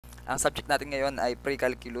Ang subject natin ngayon ay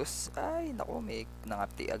pre-calculus. Ay, naku, may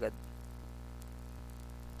nangapti agad.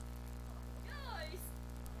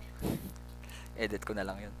 Edit ko na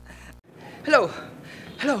lang yun. Hello!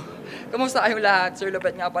 Hello! Kamusta kayong lahat? Sir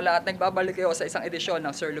Lupet nga pala at nagbabalik kayo sa isang edisyon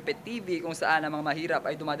ng Sir Lupet TV kung saan ang mga mahirap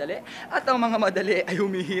ay dumadali at ang mga madali ay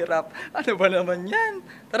humihirap. Ano ba naman yan?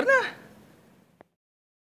 Tara na!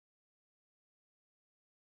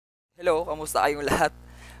 Hello! Kamusta kayong lahat?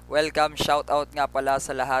 Welcome, shoutout nga pala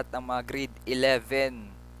sa lahat ng mga grade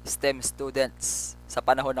 11 STEM students sa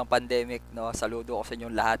panahon ng pandemic, no? Saludo ko sa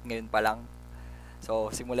inyong lahat ngayon pa lang.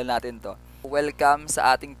 So, simulan natin to. Welcome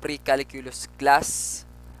sa ating pre-calculus class.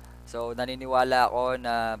 So, naniniwala ako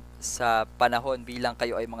na sa panahon bilang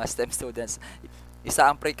kayo ay mga STEM students, isa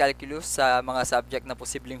ang pre-calculus sa mga subject na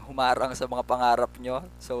posibleng humarang sa mga pangarap nyo.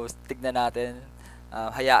 So, tignan natin.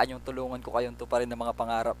 Hayaan yung tulungan ko kayong tuparin ng mga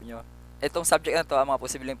pangarap nyo. Itong subject na to, ang mga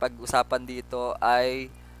posibleng pag-usapan dito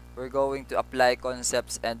ay we're going to apply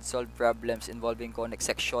concepts and solve problems involving conic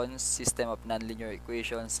sections, system of nonlinear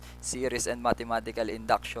equations, series and mathematical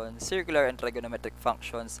induction, circular and trigonometric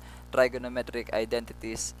functions, trigonometric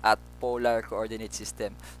identities, at polar coordinate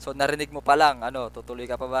system. So, narinig mo pa lang, tutuloy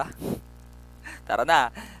ka pa ba? Tara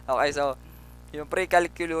na! Okay, so, yung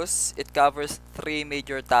pre-calculus, it covers 3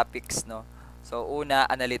 major topics, no? So, una,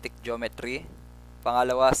 analytic geometry.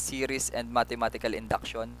 Pangalawa, series and mathematical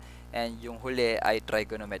induction. And yung huli ay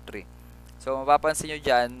trigonometry. So, mapapansin nyo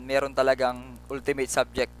dyan, meron talagang ultimate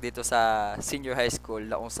subject dito sa senior high school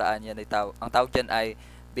na kung saan yan ay ang tawag dyan ay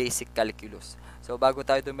basic calculus. So, bago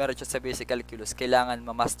tayo dumiretso sa basic calculus, kailangan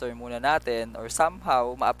ma-master muna natin or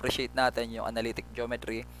somehow ma-appreciate natin yung analytic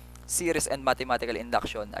geometry, series and mathematical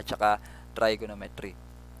induction, at saka trigonometry.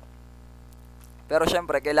 Pero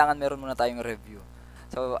syempre, kailangan meron muna tayong review.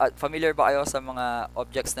 So, familiar ba kayo sa mga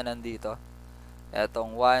objects na nandito?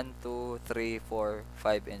 Etong 1, 2, 3, 4,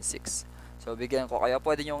 5, and 6. So, bigyan ko kayo.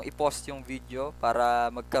 Pwede nyo i-post yung video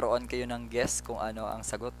para magkaroon kayo ng guess kung ano ang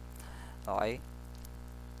sagot. Okay?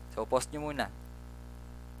 So, post nyo muna.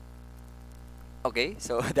 Okay,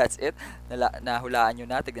 so that's it. Nahulaan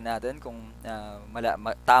nyo na. Tignan natin kung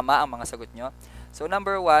tama ang mga sagot nyo. So,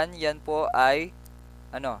 number 1, yan po ay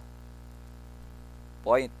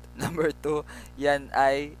point. Number 2, yan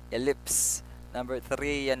ay ellipse. Number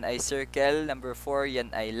 3, yan ay circle. Number 4, yan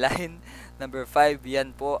ay line. Number 5,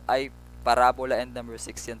 yan po ay parabola. And number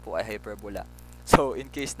 6, yan po ay hyperbola. So,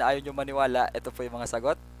 in case na ayaw nyo maniwala, ito po yung mga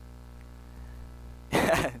sagot.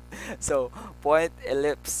 So, point,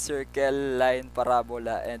 ellipse, circle, line,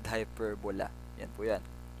 parabola, and hyperbola. Yan po yan.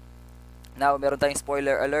 Now, meron tayong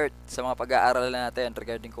spoiler alert sa mga pag-aaralan natin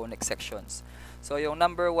regarding conic sections. So, yung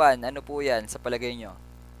number 1, ano po yan sa palagay nyo?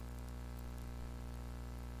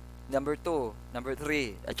 Number 2, number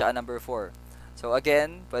 3, at saka number 4. So,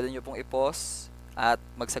 again, pwede nyo pong i-pause at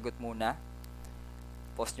magsagot muna.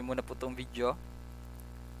 Pause nyo muna po itong video.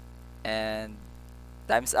 And,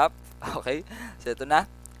 time's up. Okay? So, ito na.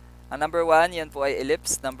 Ang number 1, yan po ay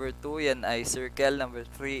ellipse. Number 2, yan ay circle. Number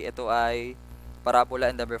 3, ito ay parabola.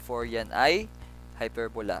 And number 4, yan ay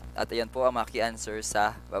hyperbola. At ayan po ang maki answer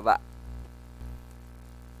sa baba.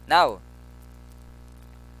 Now,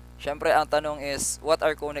 syempre, ang tanong is, what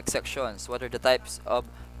are conic sections? What are the types of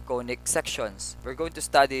conic sections? We're going to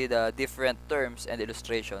study the different terms and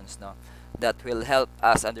illustrations, no, that will help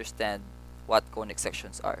us understand what conic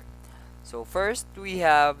sections are. So, first, we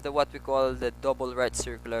have what we call the double right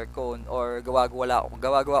circular cone, or gawa-gawa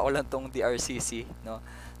ko lang tong DRCC, no?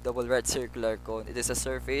 Double right circular cone. It is a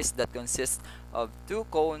surface that consists of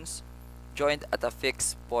 2 cones joined at a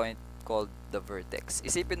fixed point called the vertex.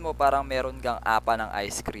 Isipin mo parang meron kang apa ng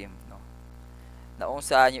ice cream, no? Na kung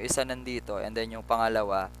saan yung isa nandito and then yung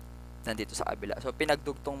pangalawa nandito sa kabila. So,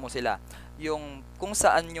 pinagdugtong mo sila. Yung kung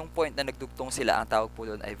saan yung point na nagdugtong sila, ang tawag po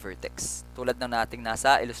doon ay vertex. Tulad ng nating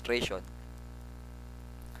nasa illustration.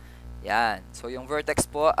 Yan. So, yung vertex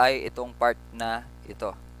po ay itong part na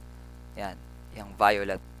ito. Yan. Yung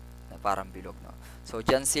violet na parang bilog, no? So,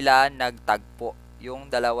 dyan sila nagtagpo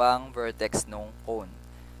yung dalawang vertex nung cone.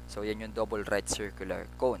 So, yan yung double right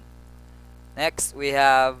circular cone. Next, we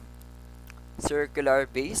have circular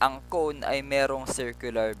base. Ang cone ay merong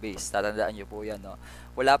circular base. Tatandaan nyo po yan, no?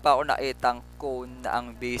 Wala pa ako nakitang cone na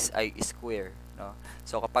ang base ay square, no?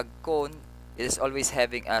 So, kapag cone, it is always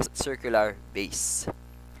having a circular base.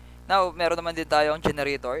 Now, meron naman din tayong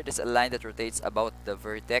generator. It is a line that rotates about the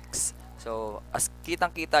vertex. So, as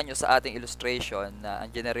kitang-kita nyo sa ating illustration na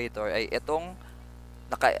ang generator ay itong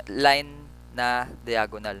naka-line na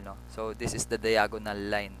diagonal, no? So, this is the diagonal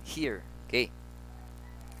line here. Okay?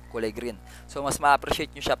 Kulay green. So, mas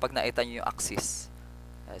ma-appreciate nyo siya pag nakita nyo yung axis.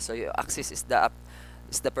 So, yung axis is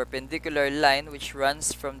is the perpendicular line which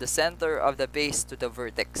runs from the center of the base to the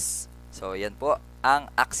vertex. So, yan po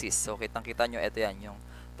ang axis. So, kitang-kita nyo, ito yan, yung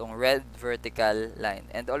tong red vertical line.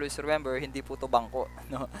 And always remember, hindi po to bangko.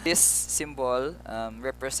 No? This symbol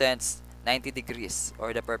represents 90 degrees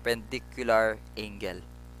or the perpendicular angle.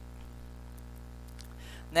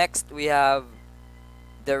 Next, we have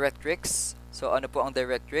directrix. So, ano po ang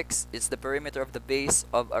directrix? It's the perimeter of the base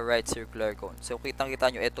of a right circular cone. So,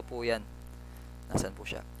 kitang-kita nyo, ito po yan. Nasaan po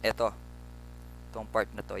siya? Ito. Itong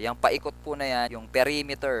part na to. Yung paikot po na yan, yung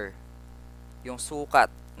perimeter, yung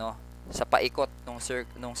sukat, no? Sa paikot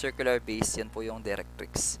nung circular base, yan po yung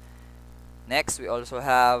directrix. Next, we also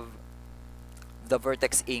have the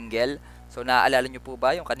vertex angle. So, naaalala nyo po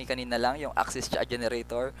ba yung kanina lang, yung axis siya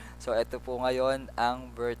generator? So, ito po ngayon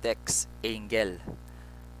ang vertex angle.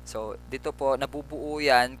 So, dito po, nabubuo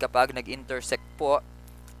yan kapag nag-intersect po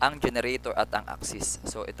ang generator at ang axis.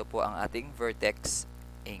 So, ito po ang ating vertex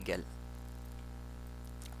angle.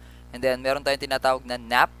 And then, meron tayong tinatawag na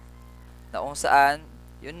nap, na kung saan,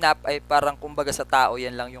 yung nap ay parang kumbaga sa tao,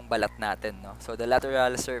 yan lang yung balat natin. No? So, the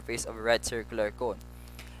lateral surface of a right circular cone.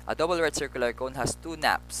 A double right circular cone has two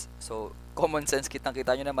naps. So, common sense,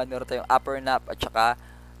 kitang-kita nyo naman, meron tayong upper nap at saka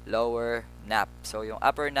lower nap. So, yung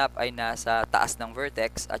upper nap ay nasa taas ng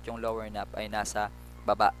vertex at yung lower nap ay nasa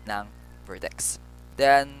baba ng vertex.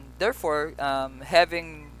 Then, therefore,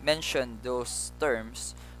 having mentioned those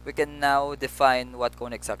terms, we can now define what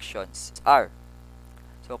conic sections are.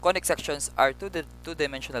 So, conic sections are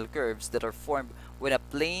two-dimensional curves that are formed when a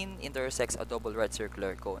plane intersects a double right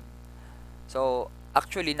circular cone. So,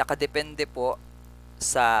 actually, nakadepende po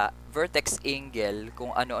sa vertex angle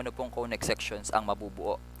kung ano-ano pong conic sections ang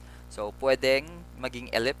mabubuo. So, pwedeng maging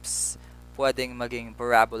ellipse, pwedeng maging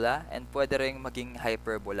parabola, and pwede ring maging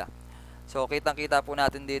hyperbola. So, kitang-kita po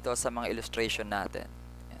natin dito sa mga illustration natin.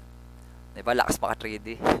 Ayan. Diba? Lakas maka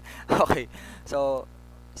 3D. Okay. So,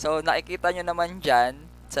 nakikita nyo naman dyan,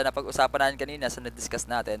 sa napag-usapan natin kanina, sa na-discuss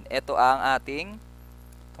natin, ito ang ating,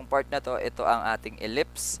 itong part na to, ito ang ating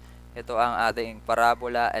ellipse, ito ang ating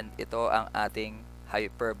parabola, and ito ang ating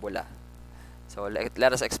hyperbola. So,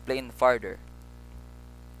 let us explain further.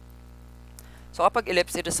 So, kapag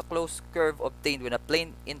ellipse, it is a closed curve obtained when a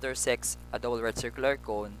plane intersects a double right circular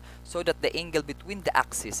cone so that the angle between the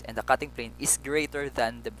axis and the cutting plane is greater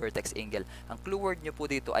than the vertex angle. Ang clue word nyo po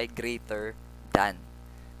dito ay greater than.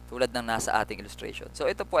 Tulad ng nasa ating illustration. So,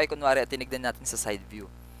 ito po ay kunwari tinignan natin sa side view.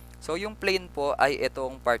 So, yung plane po ay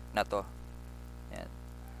itong part na to. Yan.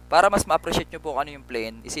 Para mas ma-appreciate nyo po kung ano yung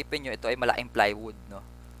plane, isipin nyo ito ay malaking plywood, no?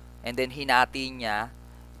 And then, hinati niya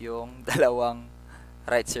yung dalawang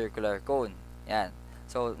right circular cone. Yan.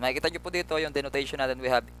 So, makikita nyo po dito yung denotation natin.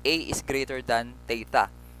 We have A is greater than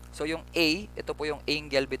theta. So, yung A, ito po yung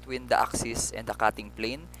angle between the axis and the cutting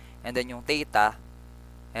plane. And then, yung theta,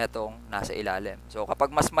 etong nasa ilalim. So, kapag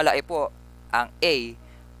mas malaki po ang A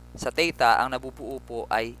sa theta, ang nabubuo po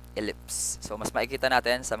ay ellipse. So, mas makikita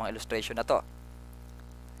natin sa mga illustration na to.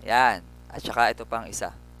 Yan. At saka ito pang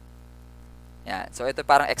isa. Yan. So, ito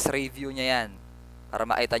parang x-ray view niya yan. Para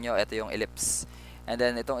makita nyo, ito yung ellipse. And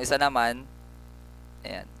then, itong isa naman,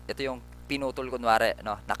 ayan. Ito yung pinutol kunwari,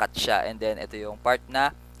 no? Nakat siya. And then, ito yung part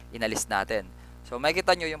na inalis natin. So,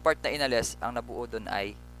 makikita nyo yung part na inalis, ang nabuo dun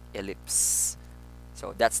ay ellipse.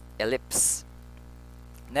 So, that's ellipse.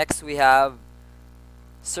 Next, we have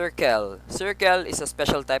circle. Circle is a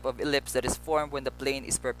special type of ellipse that is formed when the plane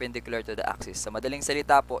is perpendicular to the axis. Sa madaling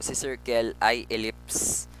salita po, si circle ay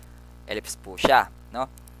ellipse. Ellipse po siya, no?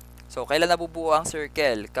 So, kailan nabubuo ang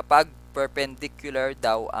circle? Kapag perpendicular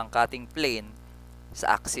daw ang cutting plane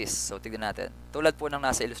sa axis. So, tignan natin. Tulad po ng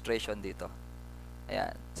nasa illustration dito.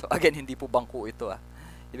 Ayan. So, again, hindi po bangko ito, ah.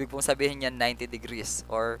 Ibig pong sabihin yan 90 degrees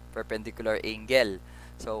or perpendicular angle.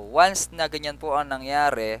 So, once na ganyan po ang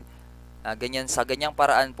nangyari, sa ganyang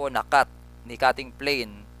paraan po na-cut ni cutting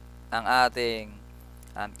plane ang ating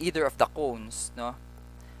either of the cones, no?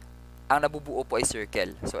 Ang nabubuo po ay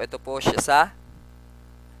circle. So, ito po siya sa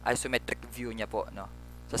isometric view niya po, no?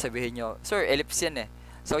 Sasabihin nyo, sir, ellipse yan eh.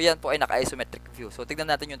 So, yan po ay naka-isometric view. So, tignan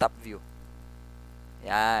natin yung top view.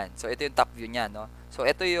 Yan. So, ito yung top view niya, no? So,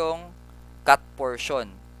 ito yung cut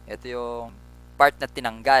portion. Ito yung part na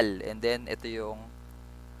tinanggal. And then, ito yung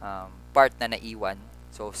part na naiwan.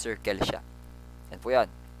 So, circle siya. Yan po yan.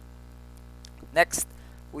 Next,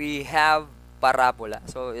 we have parabola.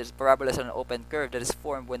 So, parabola is an open curve that is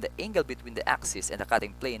formed when the angle between the axis and the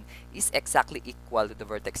cutting plane is exactly equal to the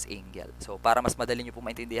vertex angle. So, para mas madali nyo po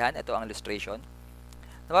maintindihan, ito ang illustration.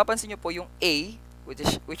 Napapansin nyo po yung A,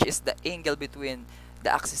 which is the angle between the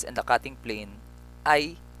axis and the cutting plane,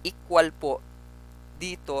 ay equal po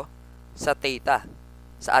dito sa theta,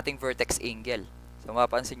 sa ating vertex angle. So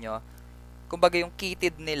mapapansin nyo, kumbaga yung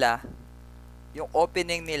kitid nila, yung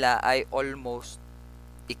opening nila ay almost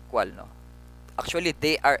equal, no? Actually,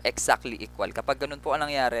 they are exactly equal. Kapag ganun po ang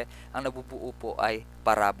nangyari, ang nabubuo po ay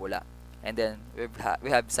parabola. And then, we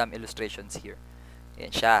have some illustrations here.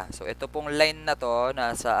 Yan siya. So, ito pong line na to,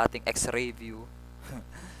 nasa ating x-ray view.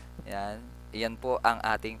 Yan. Yan po ang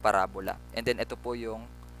ating parabola. And then, ito po yung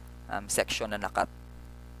section na nakat.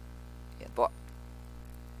 Yan po.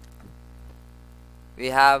 We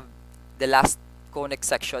have the last conic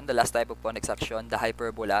section, the last type of conic section, the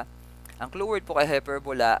hyperbola. Ang clue word po kay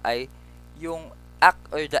hyperbola ay yung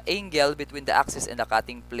the angle between the axis and the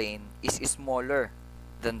cutting plane is smaller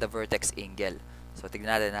than the vertex angle. So, tignan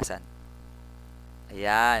natin nasan.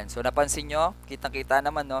 Ayan. So, napansin nyo, kitang-kita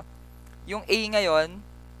naman, no? Yung A ngayon,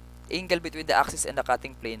 angle between the axis and the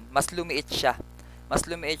cutting plane, mas lumiit siya. Mas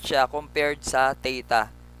lumiit siya compared sa theta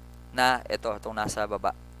na itong nasa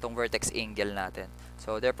baba, itong vertex angle natin.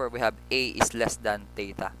 So, therefore, we have A is less than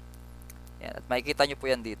theta. Ayan. At makikita nyo po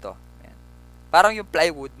yan dito. Ayan. Parang yung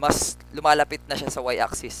plywood, mas lumalapit na siya sa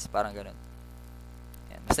y-axis. Parang ganun.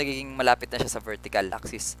 Ayan. Mas nagiging malapit na siya sa vertical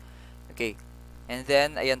axis. Okay. And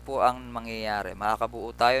then, ayan po ang mangyayari. Makakabuo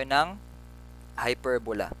tayo ng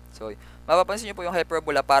hyperbola. So, mapapansin nyo po yung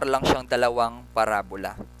hyperbola, para lang siyang dalawang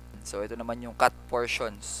parabola. So, ito naman yung cut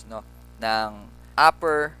portions, no, ng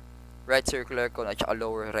upper right circular cone at saka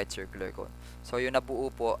lower right circular cone. So, yung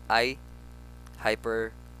nabuo po ay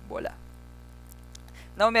hyperbola.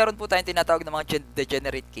 Now, meron po tayong tinatawag ng mga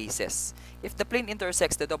degenerate cases. If the plane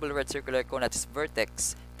intersects the double right circular cone at its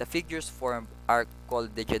vertex, the figures formed are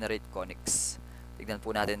called degenerate conics. Tignan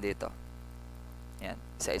po natin dito. Yan,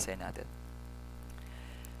 isa-isa natin.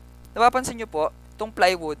 Napapansin nyo po, itong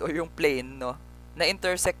plywood o yung plane, no, na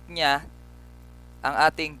intersect niya ang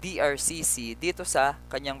ating DRCC dito sa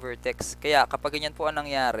kanyang vertex. Kaya kapag ganyan po ang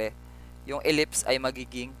nangyari, yung ellipse ay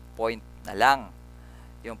magiging point na lang.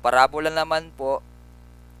 Yung parabola naman po,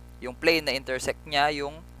 yung plane na intersect niya,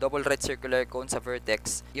 yung double right circular cone sa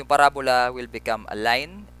vertex, yung parabola will become a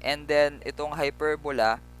line. And then, itong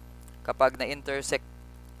hyperbola, kapag na-intersect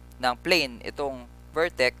ng plane itong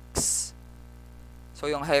vertex, so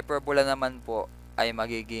yung hyperbola naman po ay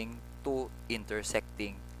magiging two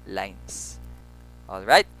intersecting lines.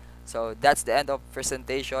 Alright? So, that's the end of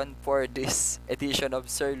presentation for this edition of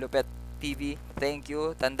Sir Lupet TV. Thank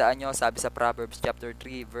you. Tandaan nyo, sabi sa Proverbs chapter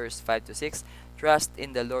 3, verse 5 to 6, trust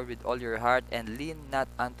in the Lord with all your heart and lean not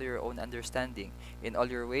unto your own understanding. In all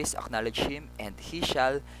your ways, acknowledge Him and He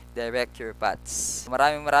shall direct your paths.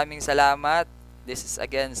 Maraming salamat. This is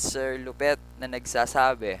again Sir Lupet na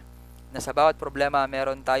nagsasabi na sa bawat problema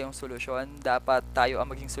meron tayong solusyon. Dapat tayo ang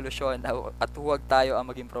maging solusyon at huwag tayo ang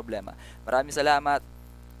maging problema. Maraming salamat.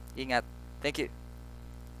 Ingat. Thank you.